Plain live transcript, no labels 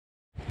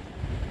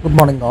Good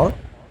morning, all.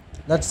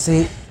 Let's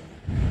see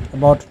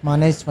about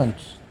management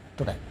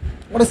today.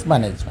 What is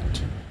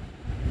management?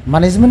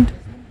 Management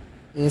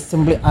is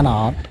simply an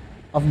art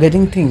of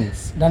getting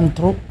things done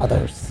through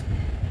others.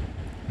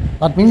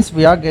 That means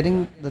we are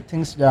getting the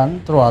things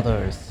done through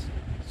others.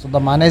 So the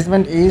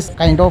management is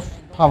kind of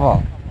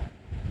power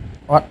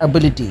or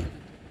ability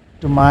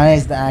to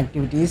manage the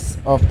activities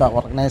of the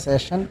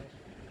organization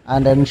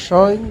and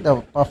ensuring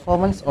the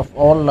performance of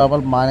all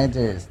level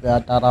managers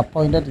that are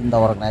appointed in the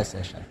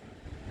organization.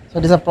 So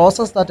it is a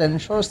process that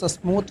ensures the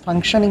smooth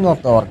functioning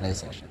of the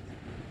organization.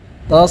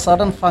 There are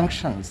certain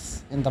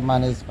functions in the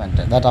management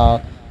that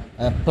are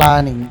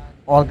planning,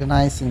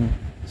 organizing,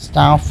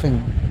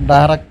 staffing,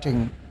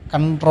 directing,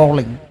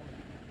 controlling,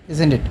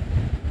 isn't it?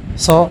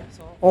 So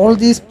all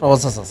these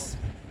processes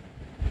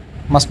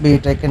must be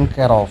taken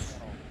care of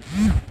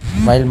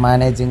while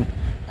managing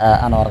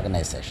an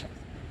organization.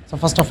 So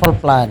first of all,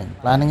 planning.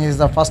 Planning is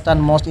the first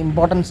and most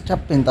important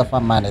step in the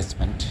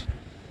management.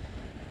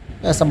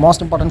 It's the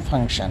most important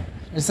function.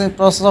 It's a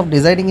process of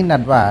deciding in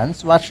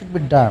advance what should be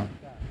done,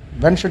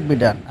 when should be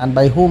done, and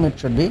by whom it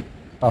should be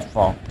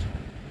performed.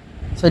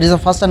 So it is the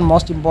first and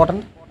most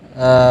important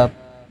uh,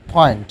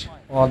 point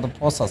or the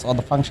process or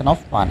the function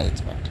of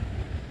management.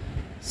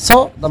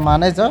 So the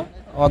manager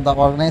or the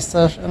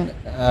organization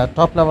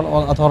top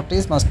level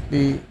authorities must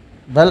be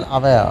well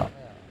aware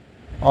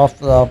of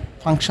the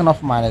function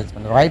of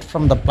management, right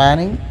from the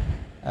planning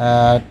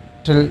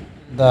till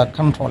the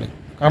controlling.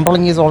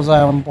 Controlling is also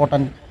an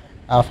important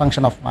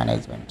function of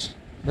management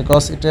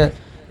because it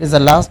is the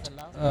last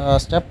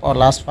step or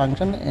last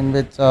function in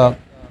which the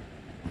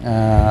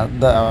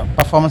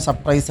performance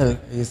appraisal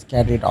is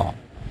carried on,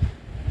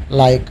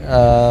 like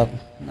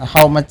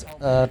how much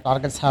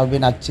targets have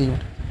been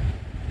achieved,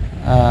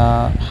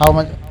 how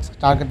much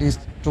target is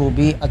to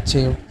be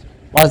achieved,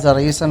 what is the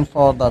reason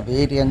for the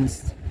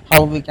variance,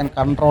 how we can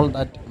control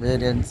that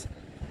variance,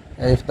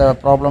 if the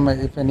problem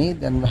if any,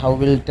 then how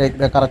we'll take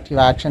the corrective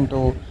action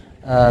to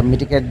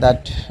mitigate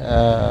that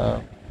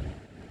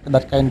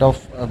kind of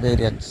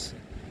variance.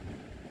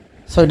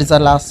 So it is the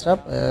last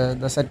step.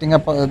 The setting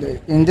up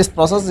in this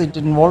process, it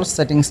involves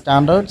setting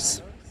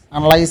standards,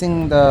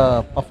 analyzing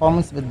the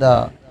performance with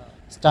the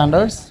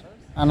standards,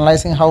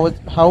 analyzing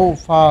how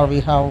far we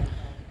have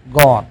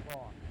gone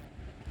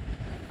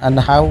and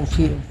how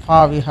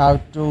far we have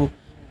to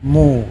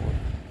move.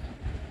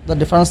 The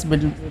difference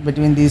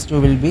between these two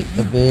will be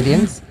the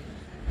variance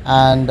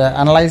and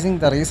analyzing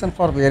the reason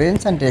for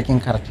variance and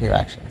taking corrective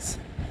actions.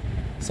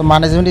 So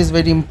management is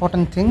very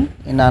important thing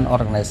in an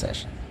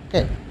organization.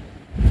 Okay,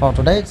 for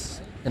today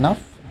it's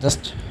enough.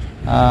 Just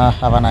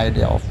have an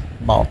idea of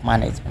about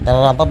management. There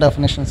are other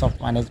definitions of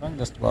management.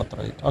 Just go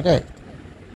through it. Okay.